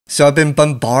So I've been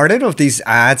bombarded with these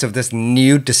ads of this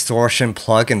new distortion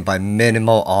plugin by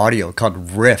Minimal Audio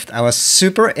called Rift. I was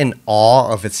super in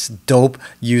awe of its dope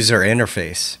user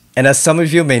interface. And as some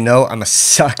of you may know, I'm a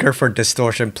sucker for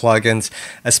distortion plugins,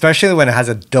 especially when it has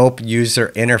a dope user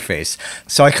interface.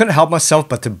 So I couldn't help myself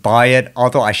but to buy it,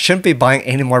 although I shouldn't be buying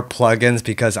any more plugins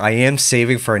because I am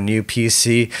saving for a new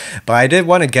PC. But I did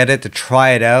want to get it to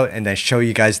try it out and then show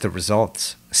you guys the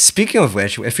results. Speaking of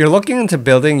which, if you're looking into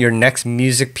building your next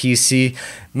music PC,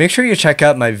 make sure you check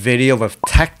out my video with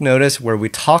Tech Notice where we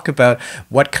talk about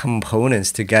what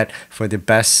components to get for the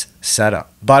best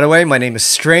setup. By the way, my name is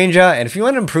Stranger, and if you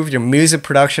want to improve your music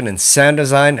production and sound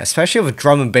design, especially with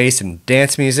drum and bass and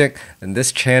dance music, then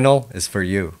this channel is for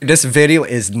you. This video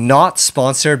is not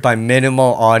sponsored by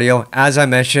Minimal Audio. As I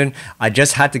mentioned, I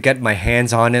just had to get my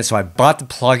hands on it, so I bought the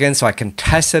plugin so I can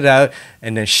test it out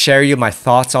and then share you my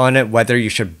thoughts on it, whether you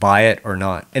should buy it or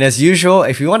not. And as usual,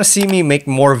 if you want to see me make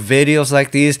more videos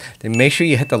like these, then make sure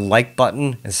you hit the like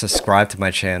button and subscribe to my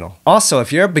channel. Also,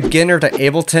 if you're a beginner to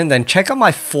Ableton, then check out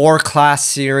my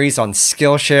 4-class series on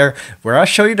Skillshare, where I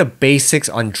show you the basics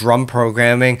on drum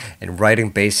programming and writing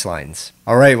bass lines.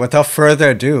 All right, without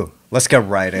further ado, let's get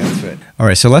right into it. All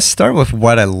right, so let's start with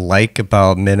what I like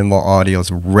about Minimal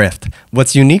Audio's Rift.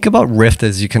 What's unique about Rift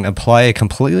is you can apply a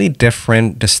completely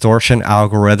different distortion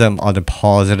algorithm on the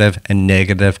positive and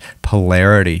negative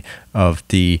polarity of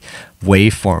the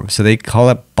waveform. So they call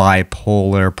it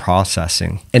bipolar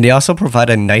processing. And they also provide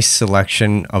a nice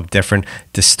selection of different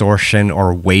distortion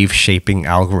or wave shaping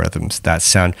algorithms that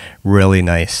sound really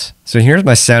nice. So here's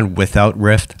my sound without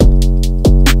Rift.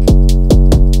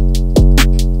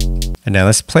 And now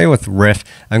let's play with Rift.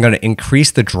 I'm going to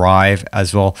increase the drive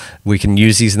as well. We can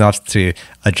use these knobs to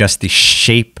adjust the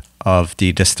shape of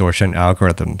the distortion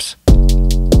algorithms.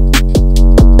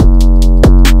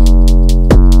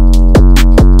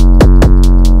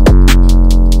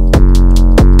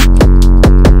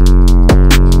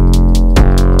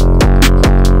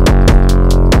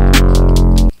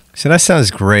 So that sounds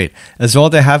great. As well,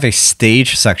 they have a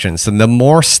stage section. So the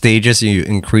more stages you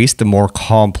increase, the more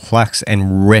complex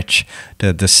and rich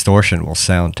the distortion will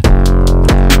sound.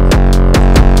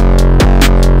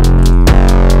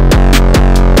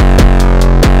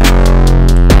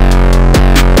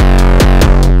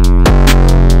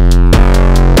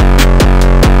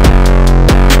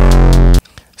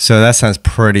 So that sounds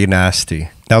pretty nasty.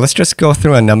 Now let's just go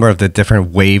through a number of the different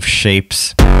wave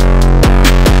shapes.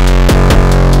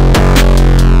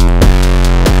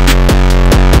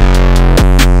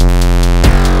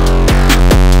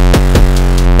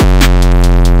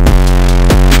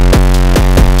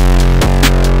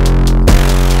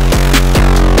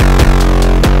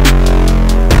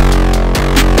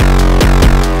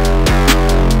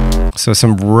 So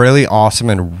some really awesome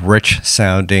and rich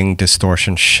sounding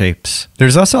distortion shapes.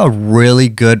 There's also a really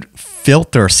good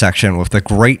filter section with a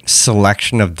great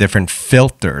selection of different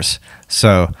filters.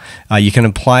 So you can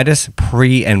apply this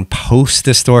pre and post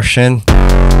distortion.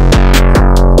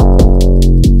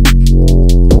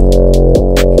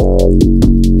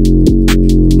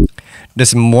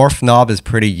 This morph knob is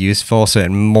pretty useful, so it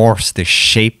morphs the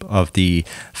shape of the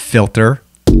filter.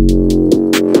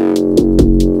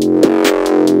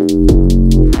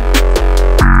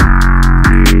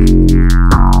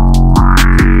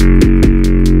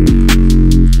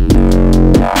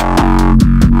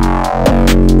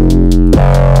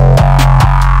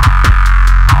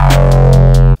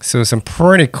 So some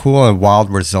pretty cool and wild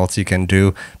results you can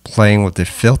do playing with the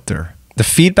filter. The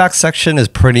feedback section is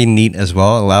pretty neat as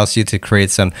well. It allows you to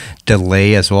create some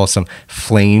delay as well as some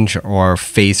flange or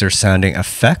phaser sounding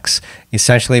effects.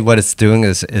 Essentially what it's doing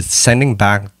is it's sending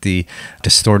back the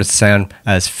distorted sound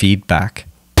as feedback.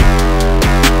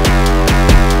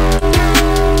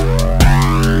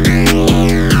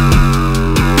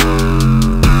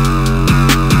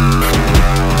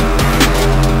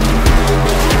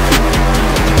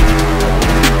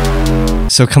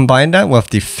 So combine that with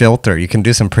the filter, you can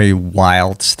do some pretty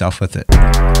wild stuff with it.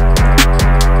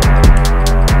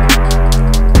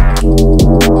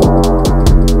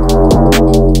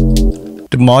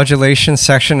 The modulation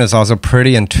section is also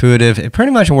pretty intuitive. It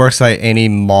pretty much works like any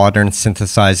modern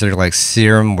synthesizer like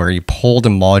Serum, where you pull the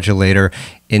modulator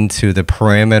into the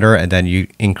parameter and then you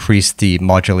increase the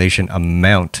modulation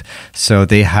amount. So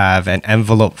they have an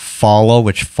envelope follow,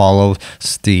 which follows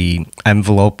the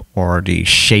envelope or the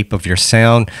shape of your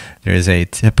sound. There's a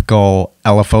typical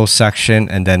LFO section,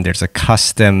 and then there's a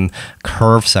custom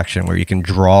curve section where you can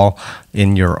draw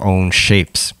in your own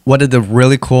shapes. One of the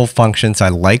really cool functions I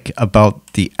like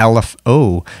about the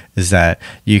LFO is that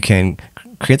you can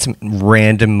create some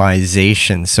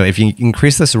randomization. So if you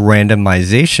increase this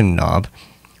randomization knob,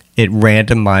 it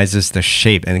randomizes the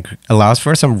shape and allows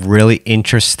for some really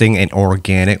interesting and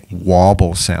organic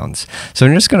wobble sounds. So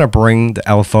I'm just going to bring the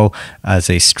LFO as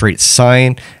a straight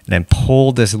sine and then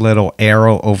pull this little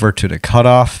arrow over to the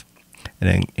cutoff and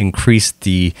then increase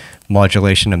the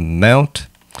modulation amount.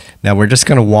 Now we're just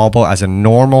going to wobble as a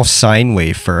normal sine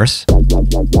wave first.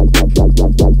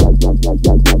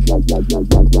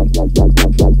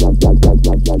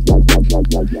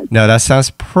 Now that sounds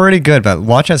pretty good, but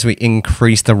watch as we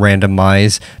increase the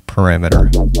randomize parameter.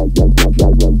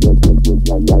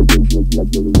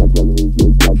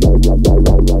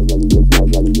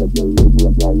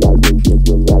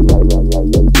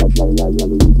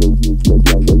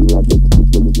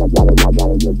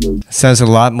 Sounds a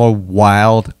lot more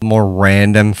wild, more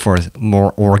random for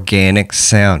more organic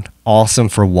sound. Awesome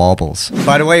for wobbles.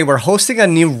 By the way, we're hosting a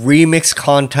new remix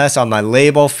contest on my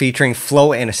label featuring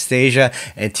Flow Anastasia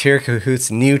and Tier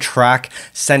Cahoot's new track,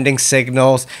 Sending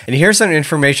Signals. And here's some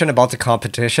information about the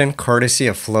competition, courtesy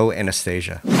of Flow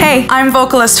Anastasia. Hey, I'm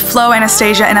vocalist Flow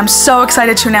Anastasia, and I'm so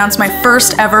excited to announce my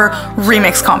first ever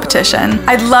remix competition.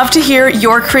 I'd love to hear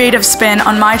your creative spin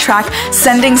on my track,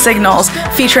 Sending Signals,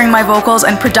 featuring my vocals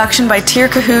and production by Tier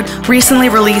Cahoot, recently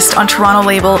released on Toronto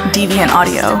label Deviant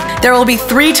Audio. There will be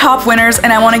 3 top winners,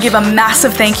 and I want to give a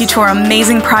massive thank you to our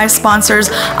amazing prize sponsors,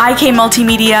 IK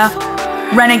Multimedia,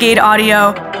 Renegade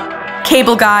Audio,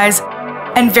 Cable Guys,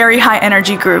 and Very High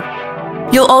Energy Group.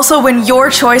 You'll also win your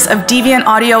choice of Deviant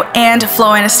Audio and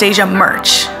Flow Anastasia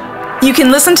merch. You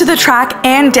can listen to the track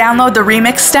and download the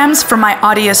remix stems from my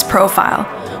Audius profile.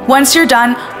 Once you're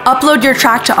done, upload your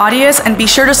track to Audius and be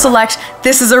sure to select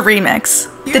This is a Remix.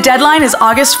 The deadline is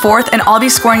August 4th, and I'll be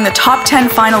scoring the top 10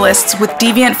 finalists with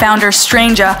Deviant founder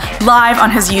Stranja live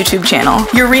on his YouTube channel.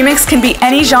 Your remix can be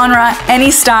any genre, any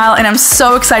style, and I'm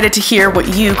so excited to hear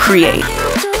what you create.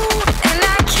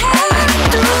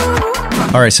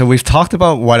 Alright, so we've talked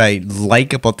about what I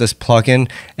like about this plugin,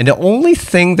 and the only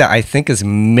thing that I think is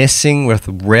missing with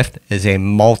Rift is a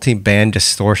multi-band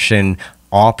distortion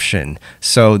option.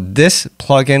 So this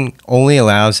plugin only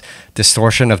allows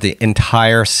distortion of the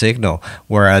entire signal,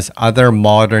 whereas other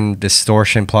modern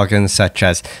distortion plugins such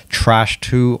as Trash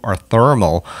 2 or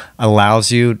Thermal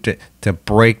allows you to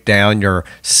break down your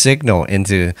signal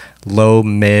into low,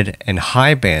 mid, and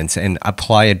high bands and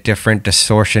apply a different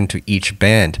distortion to each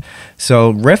band.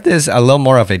 So Rift is a little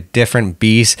more of a different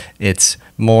beast. It's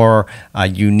more a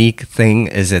unique thing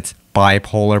is its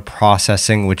bipolar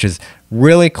processing, which is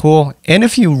really cool. And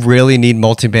if you really need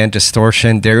multiband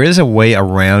distortion, there is a way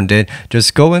around it.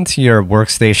 Just go into your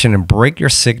workstation and break your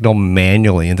signal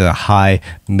manually into the high,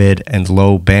 mid, and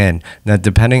low band. Now,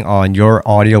 depending on your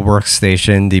audio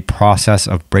workstation, the process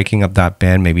of breaking up that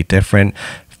band may be different.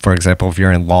 For example, if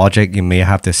you're in Logic, you may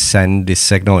have to send the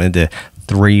signal into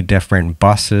 3 different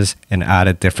buses and add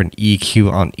a different EQ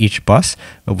on each bus.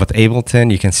 But with Ableton,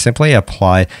 you can simply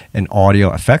apply an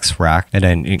audio effects rack and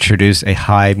then introduce a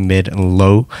high, mid, and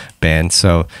low band.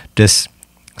 So this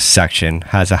section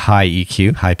has a high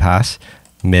EQ, high pass,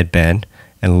 mid band,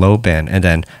 and low band. And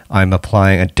then I'm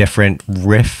applying a different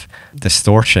riff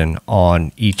distortion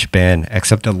on each band,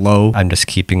 except the low, I'm just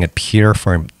keeping it pure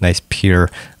for a nice pure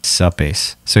sub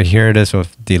bass. So here it is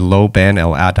with the low band.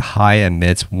 I'll add the high and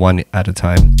mids one at a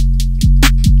time.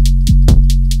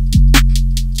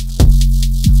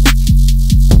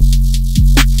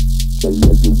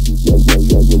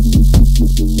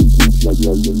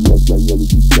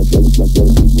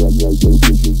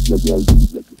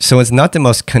 So it's not the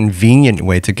most convenient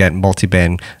way to get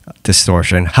multiband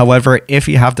distortion. However, if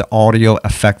you have the audio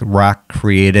effect rack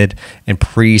created and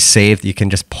pre-saved, you can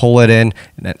just pull it in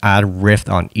and then add riff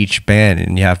on each band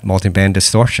and you have multiband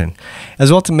distortion.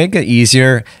 As well, to make it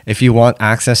easier, if you want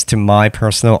access to my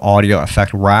personal audio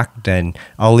effect rack, then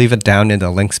I'll leave it down in the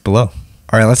links below.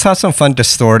 Alright, let's have some fun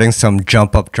distorting some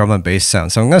jump up drum and bass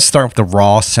sound. So I'm going to start with the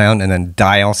raw sound and then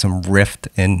dial some riff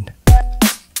in.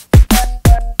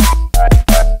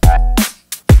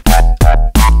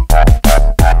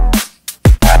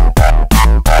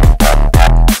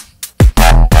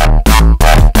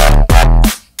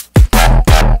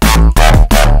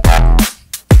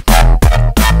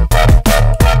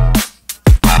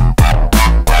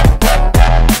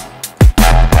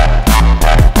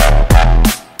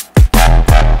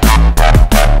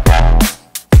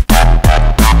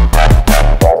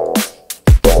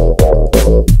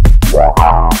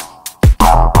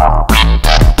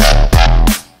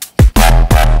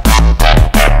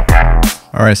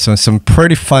 Alright, so some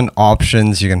pretty fun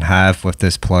options you can have with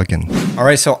this plugin.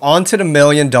 Alright, so on to the $1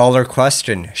 million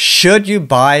question. Should you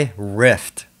buy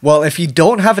Rift? Well, if you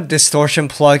don't have a distortion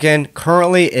plugin,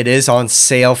 currently it is on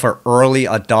sale for early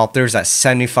adopters at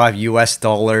 $75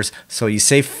 US, so you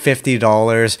save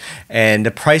 $50, and the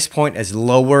price point is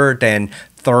lower than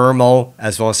Thermal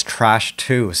as well as Trash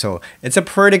 2, so it's a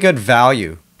pretty good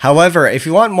value. However, if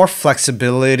you want more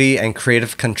flexibility and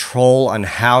creative control on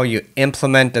how you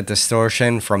implement the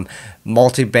distortion from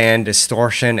multi-band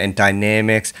distortion and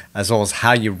dynamics, as well as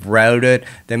how you route it,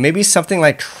 then maybe something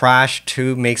like Trash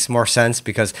 2 makes more sense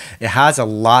because it has a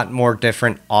lot more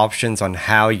different options on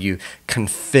how you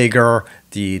configure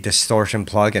the distortion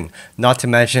plugin. Not to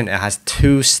mention it has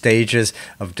 2 stages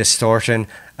of distortion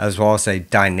as well as a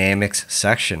dynamics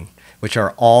section, which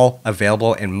are all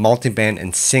available in multi-band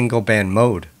and single band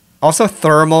mode. Also,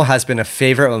 Thermal has been a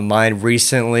favorite of mine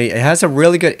recently. It has a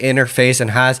really good interface and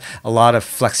has a lot of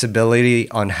flexibility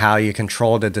on how you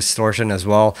control the distortion as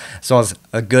well as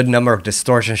a good number of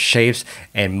distortion shapes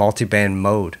and multi-band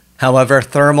mode. However,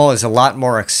 Thermal is a lot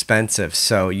more expensive,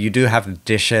 so you do have to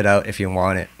dish it out if you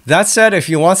want it. That said, if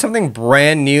you want something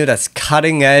brand new that's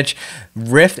cutting edge,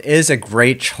 Rift is a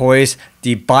great choice.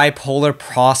 The bipolar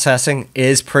processing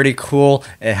is pretty cool.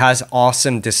 It has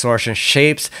awesome distortion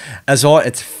shapes, as well as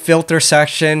its filter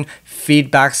section,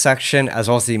 feedback section, as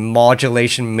well as the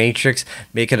modulation matrix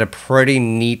make it a pretty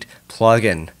neat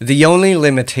plugin. The only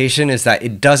limitation is that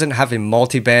it doesn't have a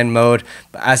multi-band mode,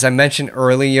 but as I mentioned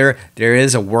earlier, there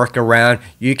is a workaround.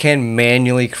 You can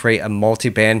manually create a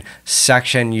multi-band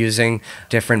section using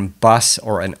different bus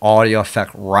or an audio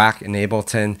effect rack in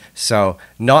Ableton, so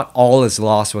not all is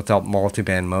lost without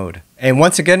multi-band mode. And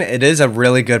once again, it is a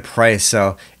really good price,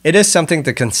 so it is something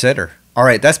to consider.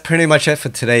 Alright, that's pretty much it for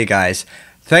today, guys.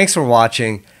 Thanks for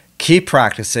watching, keep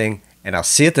practicing, and I'll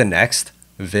see you at the next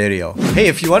video. Hey,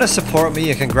 if you want to support me,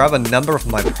 you can grab a number of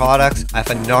my products. I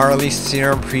have a gnarly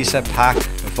Serum preset pack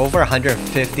with over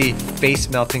 150 face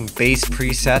melting bass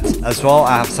presets, as well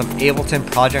I have some Ableton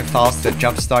project files to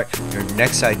jumpstart your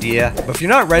next idea. But if you're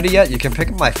not ready yet, you can pick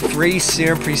up my free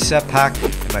Serum preset pack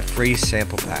and my free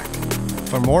sample pack.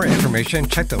 For more information,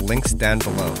 check the links down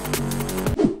below.